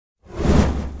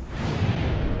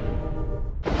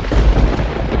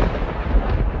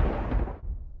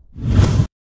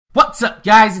What's up,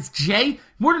 guys? It's Jay,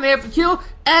 MorninAfterKill,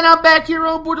 and I'm back here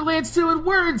on Borderlands 2, and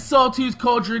we're in Sawtooth's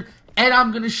Cauldron, and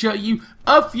I'm going to show you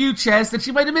a few chests that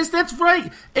you might have missed. That's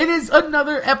right! It is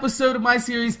another episode of my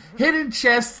series, Hidden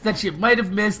Chests That You Might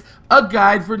Have Missed, a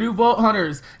guide for new Vault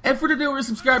Hunters. And for the newer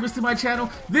subscribers to my channel,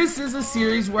 this is a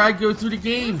series where I go through the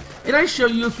game, and I show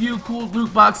you a few cool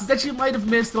loot boxes that you might have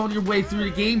missed on your way through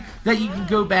the game that you can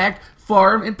go back,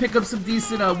 farm, and pick up some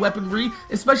decent weaponry,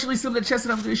 especially some of the chests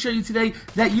that I'm going to show you today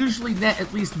that usually net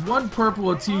at least one purple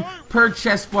or two per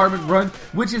chest farm and run,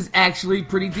 which is actually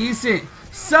pretty decent.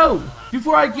 So,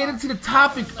 before I get into the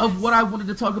topic of what I wanted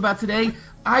to talk about today,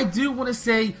 I do want to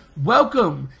say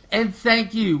welcome and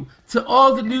thank you to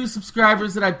all the new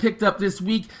subscribers that I picked up this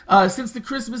week. Since the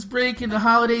Christmas break and the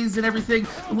holidays and everything,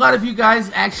 a lot of you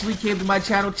guys actually came to my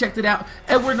channel, checked it out,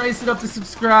 and were nice enough to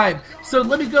subscribe. So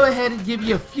let me go ahead and give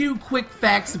you a few quick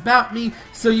facts about me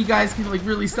so you guys can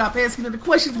really stop asking the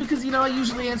questions, because I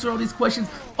usually answer all these questions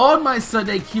on my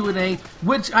Sunday Q&A,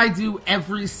 which I do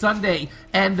every Sunday.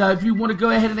 And if you want to go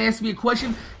ahead and ask me a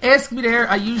question, ask me there.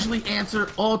 I usually answer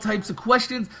all types of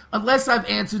questions, unless I've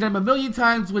answered them a million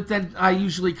times, but then I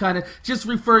usually kind of just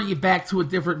refer you back to a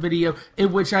different video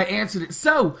in which I answered it.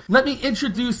 So, let me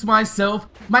introduce myself.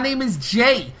 My name is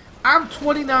Jay. I'm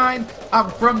 29, I'm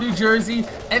from New Jersey,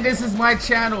 and this is my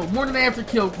channel,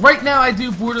 MorninAfterKill. Right now I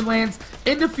do Borderlands.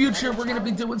 In the future, we're going to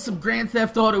be doing some Grand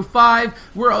Theft Auto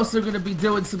 5. We're also going to be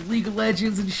doing some League of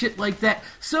Legends and shit like that.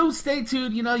 So stay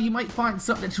tuned, you might find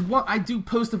something that you want. I do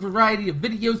post a variety of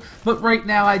videos, but right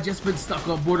now I just been stuck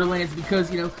on Borderlands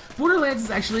because, Borderlands is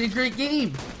actually a great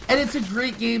game. And it's a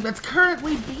great game that's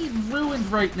currently being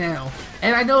ruined right now.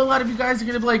 And I know a lot of you guys are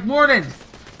going to be like, Mornin,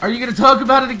 are you going to talk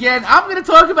about it again? I'm going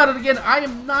to talk about it again. I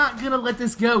am not going to let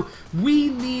this go. We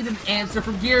need an answer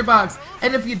from Gearbox.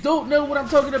 And if you don't know what I'm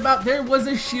talking about, there was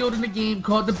a shield in the game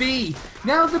called the Bee.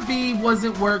 Now the Bee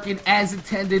wasn't working as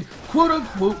intended, quote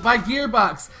unquote, by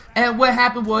Gearbox. And what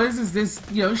happened was this,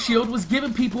 shield was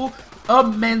giving people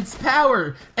immense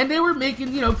power, and they were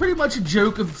making, pretty much a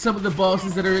joke of some of the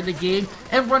bosses that are in the game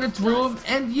and running through them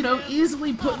and,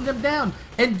 easily putting them down.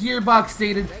 And Gearbox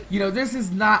stated, this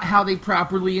is not how they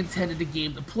properly intended the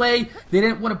game to play. They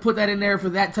didn't want to put that in there for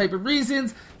that type of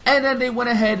reasons, and then they went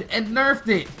ahead and nerfed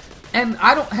it. And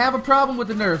I don't have a problem with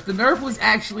the nerf. The nerf was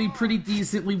actually pretty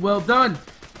decently well done.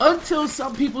 Until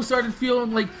some people started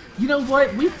feeling like, you know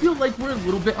what, we feel like we're a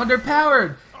little bit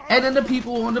underpowered. And then the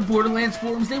people on the Borderlands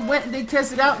forums, they went and they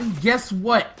tested out, and guess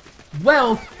what?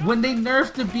 Well, when they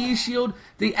nerfed the Bee shield,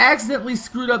 they accidentally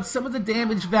screwed up some of the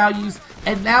damage values,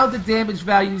 and now the damage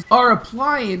values are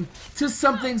applying to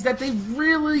some things that they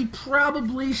really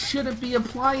probably shouldn't be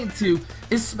applying to,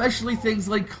 especially things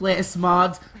like class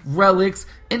mods, relics,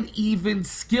 and even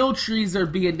skill trees are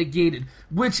being negated,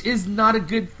 which is not a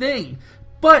good thing.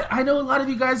 But I know a lot of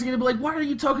you guys are going to be like, why are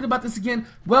you talking about this again?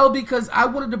 Well, because I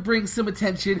wanted to bring some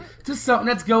attention to something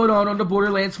that's going on the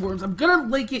Borderlands forums. I'm going to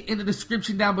link it in the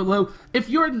description down below. If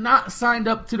you're not signed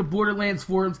up to the Borderlands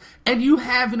forums and you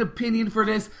have an opinion for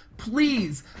this,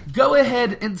 please go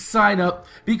ahead and sign up,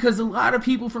 because a lot of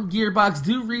people from Gearbox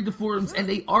do read the forums and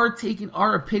they are taking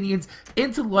our opinions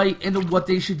into light into what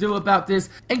they should do about this.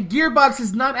 And Gearbox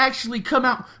has not actually come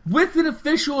out with an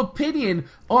official opinion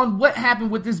on what happened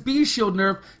with this Bee shield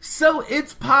nerf, so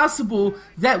it's possible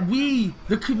that we,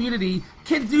 the community,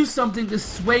 can do something to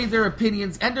sway their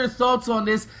opinions and their thoughts on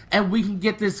this, and we can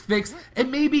get this fixed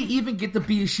and maybe even get the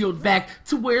Bee shield back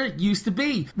to where it used to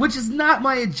be, which is not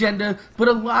my agenda. But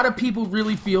a lot of people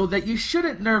really feel that you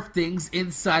shouldn't nerf things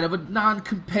inside of a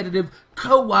non-competitive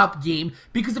co-op game,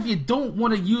 because if you don't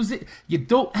want to use it, you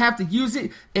don't have to use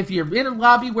it. If you're in a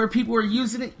lobby where people are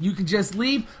using it, you can just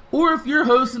leave, or if you're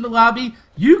hosting the lobby,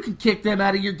 you can kick them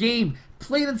out of your game.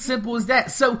 Plain and simple as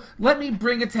that. So let me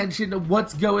bring attention to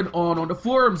what's going on the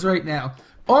forums right now.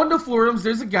 On the forums,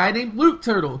 there's a guy named Loot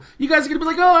Turtle. You guys are going to be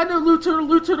like, oh, I know Loot Turtle.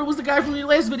 Loot Turtle was the guy from your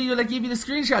last video that gave you the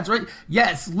screenshots, right?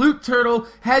 Yes, Loot Turtle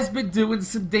has been doing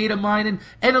some data mining,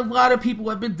 and a lot of people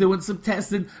have been doing some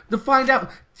testing to find out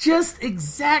just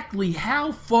exactly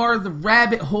how far the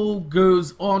rabbit hole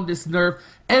goes on this nerf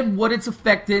and what it's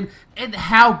affecting and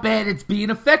how bad it's being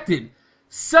affected.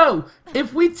 So,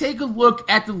 if we take a look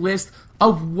at the list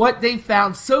of what they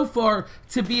found so far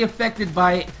to be affected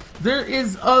by it, there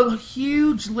is a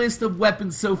huge list of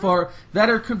weapons so far that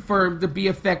are confirmed to be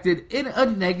affected in a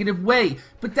negative way.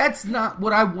 But that's not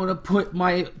what I want to put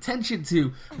my attention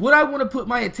to. What I want to put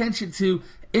my attention to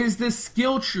is the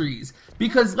skill trees.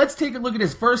 Because let's take a look at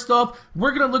this. First off,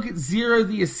 we're going to look at Zero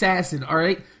the Assassin,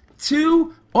 alright?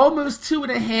 2, almost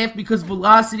 2.5, because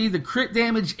velocity, the crit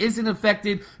damage isn't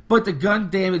affected, but the gun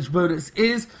damage bonus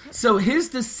is. So his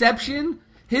deception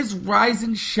his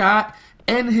rising shot,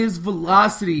 and his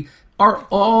velocity are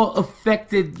all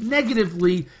affected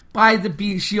negatively by the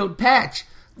Beast Shield patch.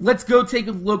 Let's go take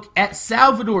a look at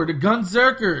Salvador, the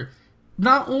Gunzerker.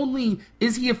 Not only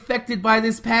is he affected by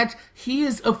this patch, he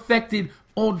is affected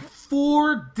on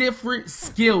 4 different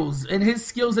skills, and his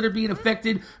skills that are being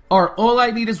affected are All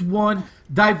I Need Is One,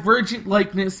 Divergent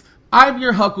Likeness, I'm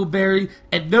Your Huckleberry,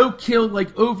 and No Kill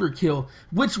Like Overkill,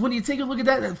 which when you take a look at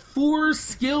that 4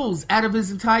 skills out of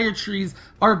his entire trees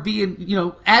are being,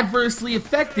 adversely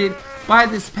affected by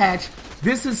this patch.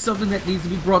 This is something that needs to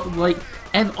be brought to light.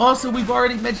 And also, we've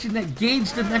already mentioned that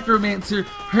Gage the Necromancer,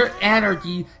 her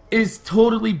Anarchy, is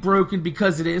totally broken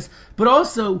because of this. But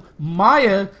also,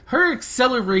 Maya, her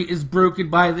Accelerate is broken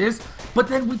by this. But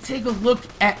then we take a look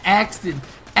at Axton.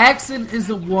 Axton is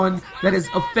the one that is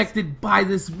affected by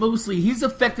this mostly. He's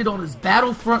affected on his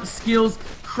Battlefront skills,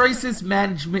 Crisis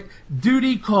Management,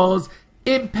 Duty Calls,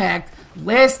 Impact,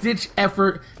 Last Ditch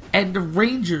Effort, and the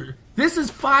Ranger. This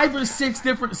is 5 or 6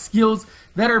 different skills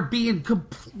that are being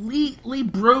completely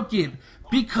broken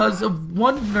because of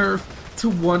one nerf to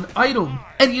one item.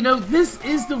 And this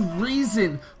is the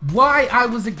reason why I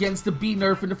was against the B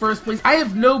nerf in the first place. I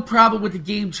have no problem with the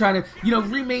game trying to,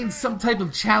 remain some type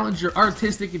of challenge or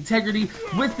artistic integrity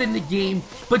within the game.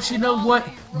 But you know what?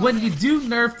 When you do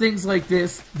nerf things like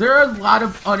this, there are a lot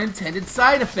of unintended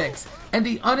side effects. And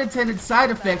the unintended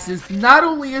side effects is not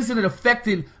only isn't it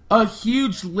affecting a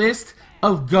huge list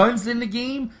of guns in the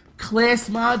game, class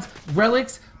mods,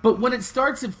 relics, but when it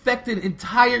starts affecting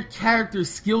entire character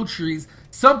skill trees,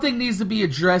 something needs to be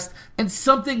addressed and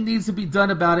something needs to be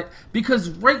done about it, because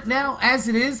right now, as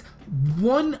it is,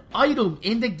 one item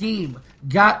in the game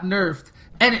got nerfed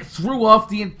and it threw off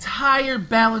the entire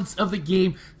balance of the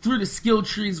game through the skill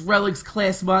trees, relics,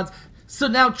 class mods. So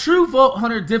now True Vault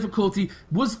Hunter difficulty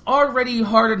was already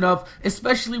hard enough,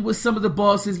 especially with some of the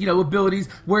bosses, abilities,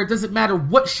 where it doesn't matter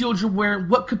what shield you're wearing,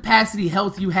 what capacity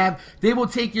health you have, they will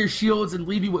take your shields and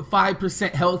leave you with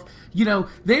 5% health.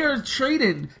 They are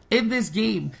trading in this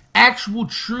game actual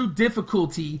true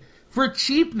difficulty for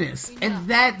cheapness, and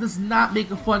that does not make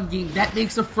a fun game. That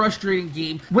makes a frustrating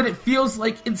game when it feels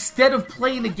like instead of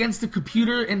playing against the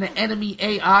computer and the enemy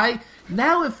AI,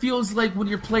 now it feels like when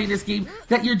you're playing this game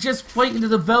that you're just fighting the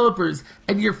developers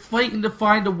and you're fighting to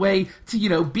find a way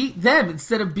to, beat them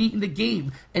instead of beating the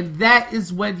game. And that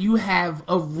is when you have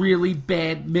a really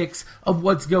bad mix of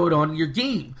what's going on in your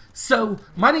game. So,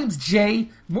 my name's Jay,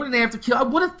 MorninAfterKill. I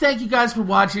want to thank you guys for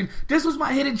watching. This was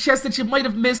my hidden chest that you might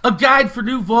have missed, a guide for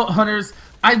new Vault Hunters.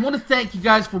 I want to thank you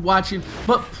guys for watching,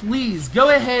 but please go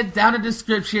ahead down in the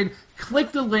description,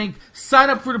 click the link, sign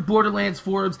up for the Borderlands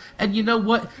forums, and you know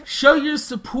what? Show your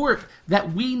support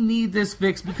that we need this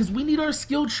fixed, because we need our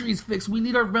skill trees fixed, we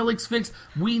need our relics fixed,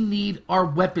 we need our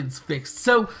weapons fixed.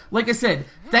 So, like I said,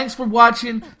 thanks for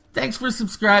watching. Thanks for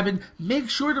subscribing. Make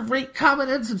sure to rate, comment,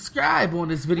 and subscribe on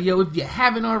this video if you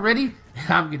haven't already. And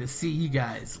I'm going to see you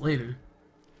guys later.